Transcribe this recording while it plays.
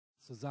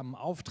zusammen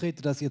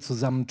auftretet, dass ihr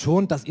zusammen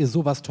turnt, dass ihr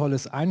sowas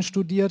Tolles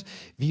einstudiert.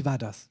 Wie war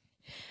das?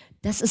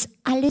 Das ist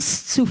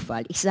alles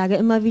Zufall. Ich sage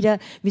immer wieder,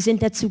 wir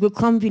sind dazu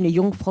gekommen wie eine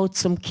Jungfrau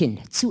zum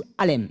Kind. Zu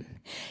allem.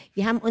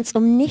 Wir haben uns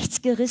um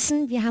nichts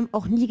gerissen. Wir haben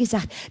auch nie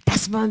gesagt,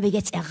 das wollen wir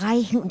jetzt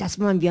erreichen und das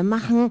wollen wir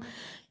machen.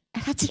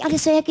 Es hat sich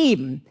alles so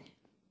ergeben.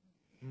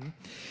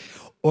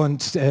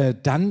 Und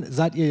dann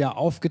seid ihr ja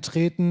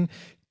aufgetreten.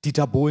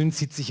 Dieter Bohlen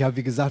zieht sich ja,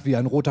 wie gesagt, wie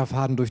ein roter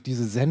Faden durch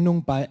diese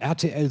Sendung bei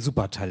RTL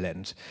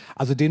Supertalent.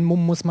 Also den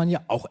Mumm muss man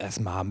ja auch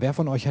erstmal haben. Wer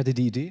von euch hatte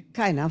die Idee?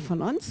 Keiner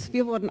von uns.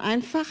 Wir wurden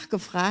einfach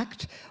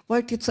gefragt,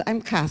 wollt ihr zu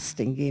einem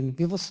Casting gehen?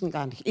 Wir wussten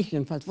gar nicht, ich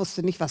jedenfalls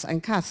wusste nicht, was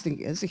ein Casting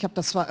ist. Ich habe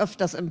das zwar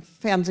öfters im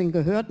Fernsehen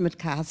gehört mit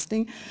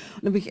Casting.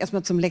 Und dann bin ich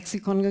erstmal zum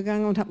Lexikon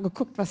gegangen und habe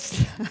geguckt, was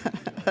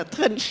da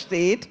drin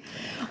steht.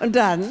 Und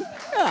dann,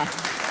 ja,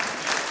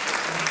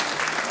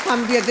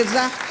 haben wir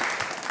gesagt,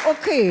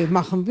 okay,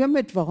 machen wir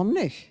mit, warum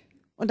nicht?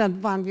 Und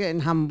dann waren wir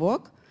in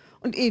Hamburg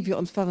und ehe wir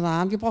uns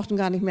versahen, wir brauchten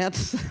gar nicht mehr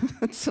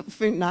zum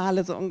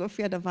Finale so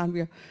ungefähr, da waren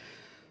wir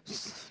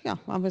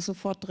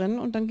sofort drin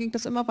und dann ging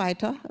das immer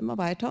weiter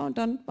und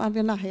dann waren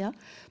wir nachher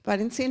bei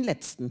den 10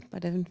 Letzten, bei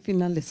den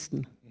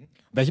Finalisten.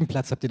 Welchen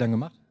Platz habt ihr dann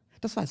gemacht?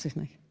 Das weiß ich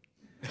nicht.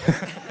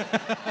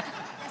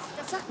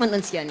 Das sagt man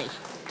uns ja nicht.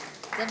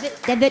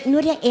 Da wird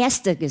nur der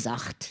Erste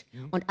gesagt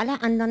und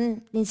alle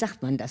anderen, denen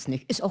sagt man das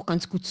nicht. Ist auch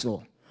ganz gut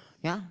so.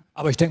 Ja?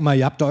 Aber ich denke mal,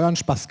 ihr habt euren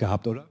Spaß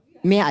gehabt, oder?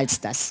 Mehr als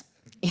das.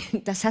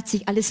 Das hat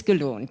sich alles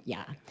gelohnt,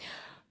 ja.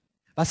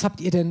 Was habt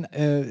ihr denn,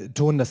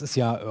 Ton, das ist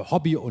ja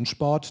Hobby und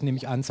Sport, nehme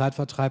ich an,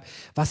 Zeitvertreib.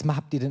 Was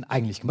habt ihr denn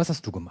eigentlich gemacht? Was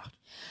hast du gemacht?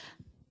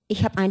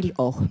 Ich habe eigentlich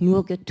auch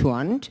nur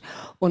geturnt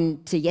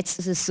und jetzt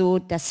ist es so,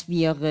 dass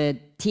wir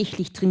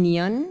täglich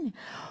trainieren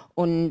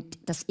und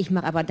dass ich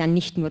mache aber dann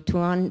nicht nur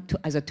Turnen,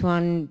 also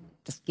Turnen.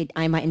 Das geht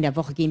einmal in der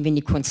Woche, gehen wir in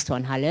die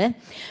Kunstturnhalle,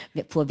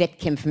 vor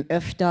Wettkämpfen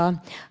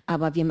öfter,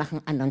 aber wir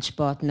machen anderen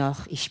Sport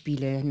noch. Ich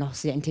spiele noch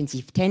sehr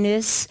intensiv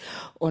Tennis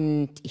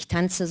und ich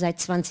tanze seit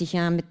 20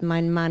 Jahren mit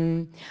meinem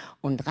Mann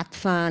und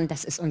Radfahren,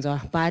 das ist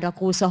unser beider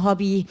großer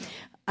Hobby.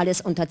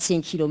 Alles unter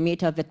 10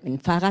 Kilometer wird mit dem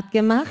Fahrrad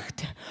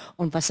gemacht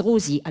und was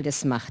Rosi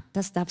alles macht,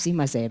 das darf sie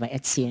mal selber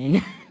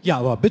erzählen. Ja,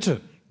 aber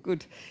bitte.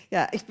 Gut,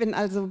 ja, ich bin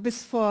also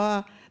bis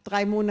vor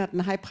 3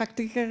 Monaten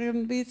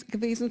Heilpraktikerin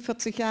gewesen,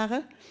 40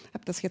 Jahre.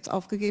 Habe das jetzt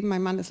aufgegeben.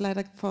 Mein Mann ist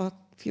leider vor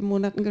 4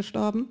 Monaten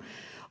gestorben.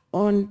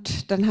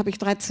 Und dann habe ich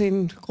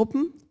 13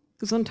 Gruppen,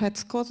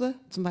 Gesundheitskurse,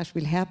 zum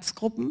Beispiel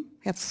Herzgruppen,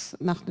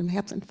 nach dem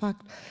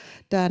Herzinfarkt.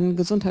 Dann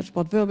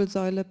Gesundheitssport,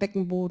 Wirbelsäule,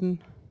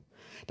 Beckenboden.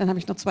 Dann habe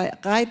ich noch 2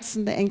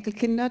 reizende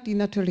Enkelkinder, die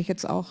natürlich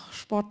jetzt auch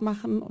Sport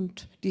machen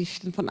und die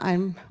ich dann von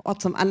einem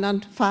Ort zum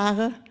anderen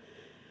fahre.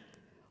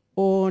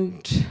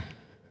 Und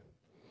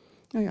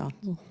naja,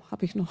 so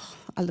habe ich noch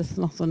alles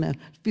noch so eine,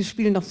 wir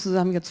spielen noch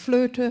zusammen jetzt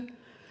Flöte,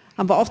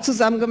 haben wir auch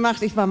zusammen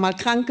gemacht. Ich war mal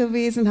krank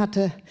gewesen,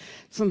 hatte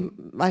zum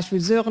Beispiel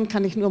Sören,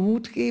 kann ich nur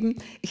Mut geben.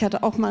 Ich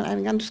hatte auch mal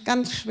eine ganz,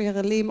 ganz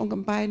schwere Lähmung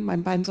im Bein.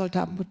 Mein Bein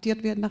sollte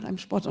amputiert werden nach einem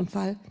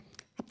Sportunfall.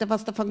 Habt ihr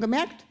was davon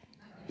gemerkt?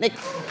 Nix.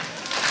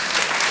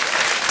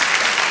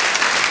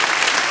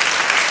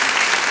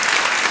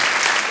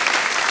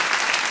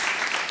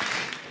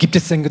 Gibt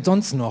es denn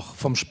sonst noch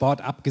vom Sport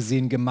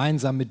abgesehen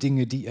gemeinsame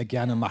Dinge, die ihr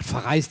gerne macht?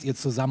 Verreist ihr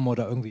zusammen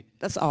oder irgendwie?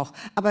 Das auch.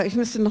 Aber ich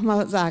müsste noch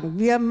mal sagen,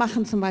 wir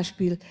machen zum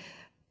Beispiel,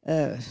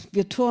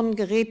 wir turnen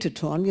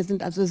Geräteturnen. Wir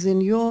sind also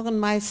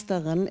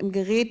Seniorenmeisterin im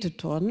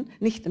Geräteturnen,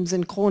 nicht im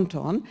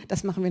Synchronturnen.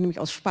 Das machen wir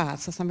nämlich aus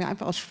Spaß. Das haben wir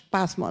einfach aus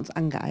Spaß mal uns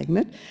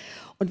angeeignet.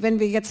 Und wenn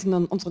wir jetzt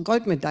unsere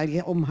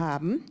Goldmedaille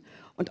umhaben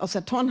und aus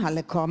der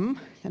Turnhalle kommen,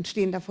 dann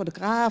stehen da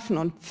Fotografen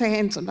und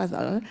Fans und was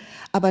alles,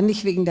 aber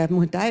nicht wegen der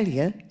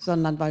Medaille,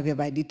 sondern weil wir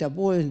bei Dieter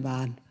Bohlen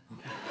waren.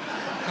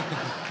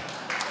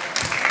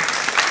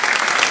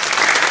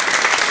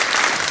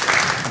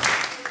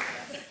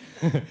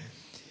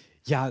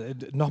 Ja,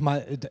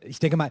 nochmal, ich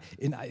denke mal,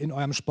 in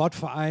eurem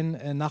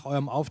Sportverein, nach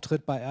eurem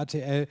Auftritt bei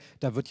RTL,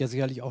 da wird ja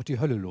sicherlich auch die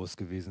Hölle los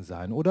gewesen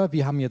sein, oder?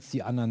 Wie haben jetzt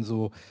die anderen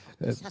so...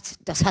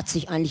 Das hat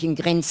sich eigentlich in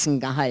Grenzen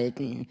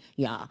gehalten,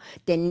 ja.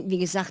 Denn wie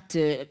gesagt,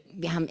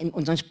 wir haben in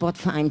unserem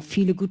Sportverein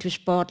viele gute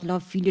Sportler,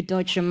 viele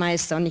deutsche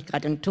Meister, nicht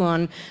gerade in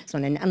Turnen,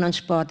 sondern in anderen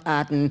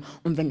Sportarten.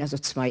 Und wenn da so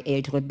 2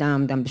 ältere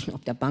Damen da ein bisschen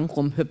auf der Bank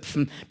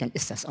rumhüpfen, dann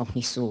ist das auch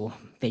nicht so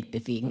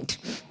weltbewegend.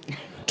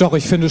 Doch,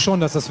 ich finde schon,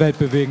 dass das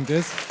weltbewegend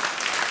ist.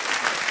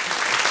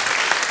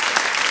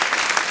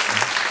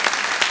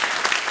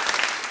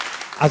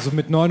 Also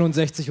mit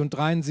 69 und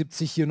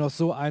 73 hier noch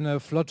so eine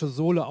flotte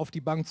Sohle auf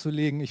die Bank zu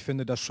legen, ich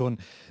finde das schon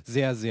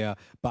sehr, sehr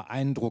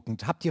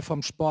beeindruckend. Habt ihr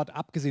vom Sport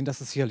abgesehen,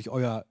 das ist sicherlich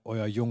euer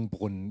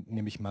Jungbrunnen,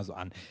 nehme ich mal so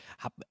an,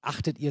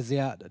 achtet ihr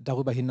sehr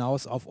darüber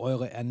hinaus auf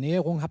eure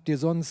Ernährung? Habt ihr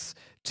sonst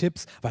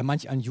Tipps? Weil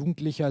manch ein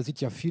Jugendlicher sieht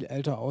ja viel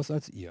älter aus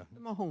als ihr.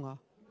 Immer Hunger.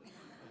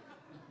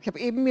 Ich habe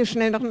eben mir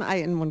schnell noch ein Ei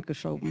in den Mund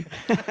geschoben.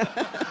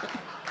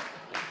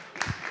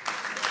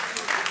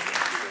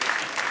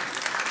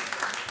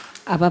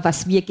 Aber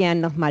was wir gern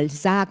noch mal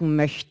sagen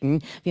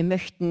möchten, wir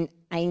möchten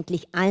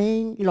eigentlich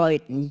allen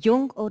Leuten,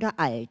 jung oder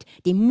alt,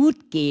 den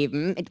Mut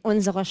geben, mit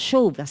unserer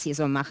Show, was wir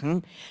so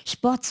machen,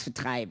 Sport zu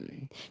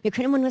treiben. Wir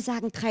können immer nur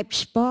sagen, treibt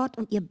Sport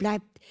und ihr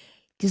bleibt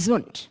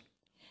gesund.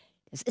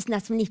 Es ist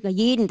natürlich nicht bei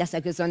jedem, dass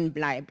er gesund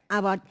bleibt,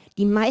 aber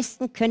die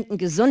meisten könnten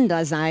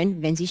gesunder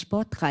sein, wenn sie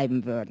Sport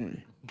treiben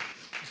würden.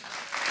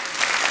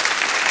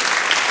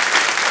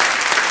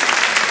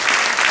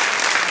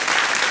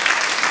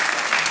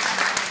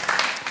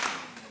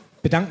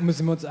 Bedanken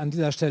müssen wir uns an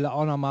dieser Stelle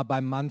auch nochmal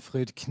beim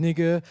Manfred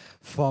Knigge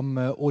vom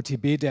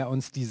OTB, der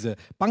uns diese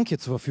Bank hier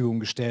zur Verfügung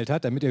gestellt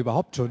hat, damit ihr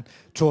überhaupt schon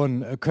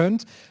turnen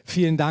könnt.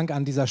 Vielen Dank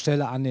an dieser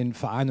Stelle an den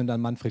Verein und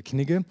an Manfred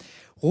Knigge.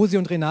 Rosi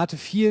und Renate,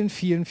 vielen,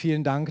 vielen,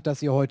 vielen Dank,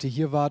 dass ihr heute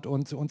hier wart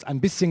und uns ein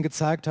bisschen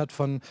gezeigt habt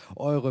von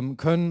eurem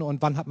Können.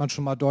 Und wann hat man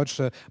schon mal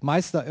deutsche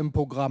Meister im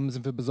Programm,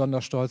 sind wir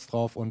besonders stolz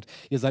drauf. Und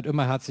ihr seid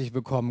immer herzlich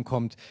willkommen,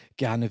 kommt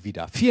gerne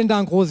wieder. Vielen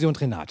Dank, Rosi und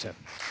Renate.